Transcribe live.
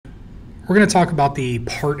we're going to talk about the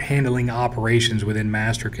part handling operations within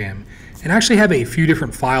Mastercam. And I actually have a few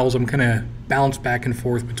different files I'm going to bounce back and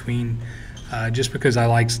forth between just because I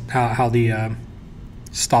like how the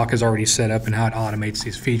stock is already set up and how it automates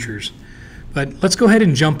these features. But let's go ahead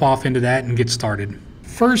and jump off into that and get started.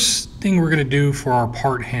 First thing we're going to do for our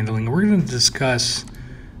part handling, we're going to discuss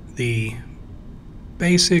the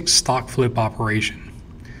basic stock flip operation.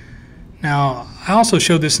 Now, I also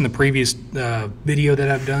showed this in the previous video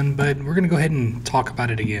that I've done, but we're going to go ahead and talk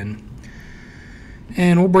about it again.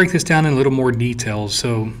 And we'll break this down in a little more detail.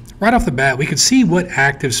 So right off the bat, we can see what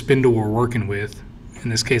active spindle we're working with. In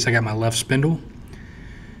this case, I got my left spindle.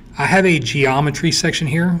 I have a geometry section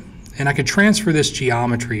here, and I could transfer this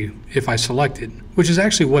geometry if I select it, which is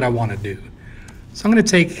actually what I want to do. So I'm going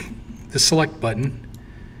to take the select button,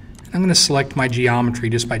 and I'm going to select my geometry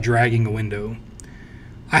just by dragging a window.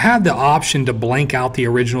 I have the option to blank out the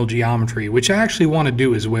original geometry, which I actually want to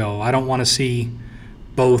do as well. I don't want to see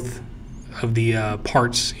both of the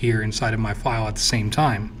parts here inside of my file at the same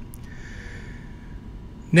time.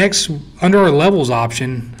 Next, under our levels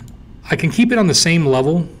option, I can keep it on the same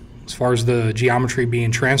level as far as the geometry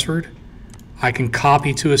being transferred. I can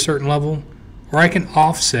copy to a certain level, or I can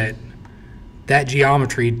offset that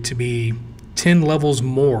geometry to be 10 levels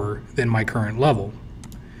more than my current level.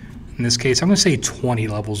 In this case, I'm going to say 20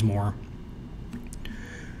 levels more.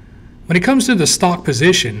 When it comes to the stock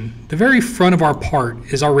position, the very front of our part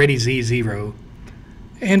is already Z0,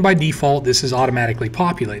 and by default this is automatically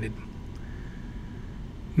populated.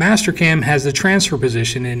 Mastercam has the transfer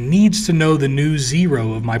position and needs to know the new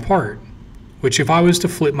 0 of my part, which if I was to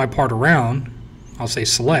flip my part around, I'll say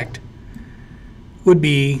select, would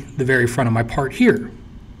be the very front of my part here,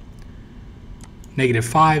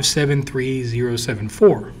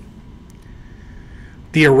 -573074.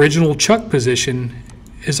 The original chuck position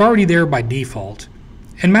is already there by default,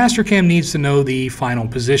 and Mastercam needs to know the final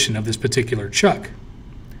position of this particular chuck.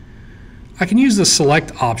 I can use the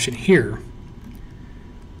select option here,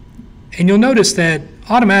 and you'll notice that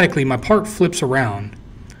automatically my part flips around,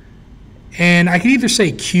 and I can either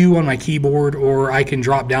say Q on my keyboard, or I can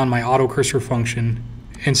drop down my auto cursor function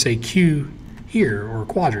and say Q here, or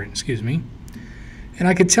quadrant, excuse me, and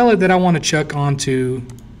I could tell it that I want to chuck onto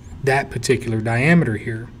that particular diameter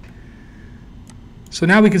here. So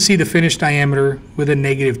now we can see the finished diameter with a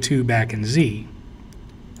 -2 back in Z,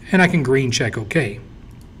 and I can green check OK.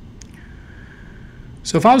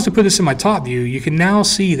 So if I was to put this in my top view, you can now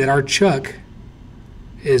see that our chuck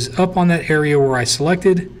is up on that area where I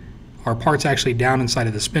selected. Our part's actually down inside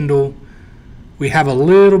of the spindle. We have a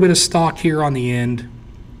little bit of stock here on the end,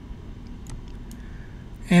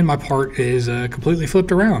 and my part is completely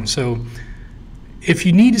flipped around. So if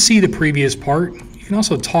you need to see the previous part, you can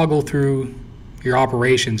also toggle through your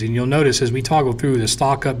operations, and you'll notice as we toggle through the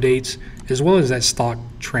stock updates as well as that stock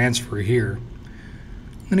transfer here.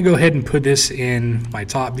 I'm going to go ahead and put this in my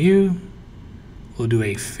top view. We'll do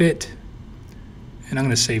a fit, and I'm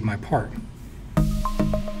going to save my part.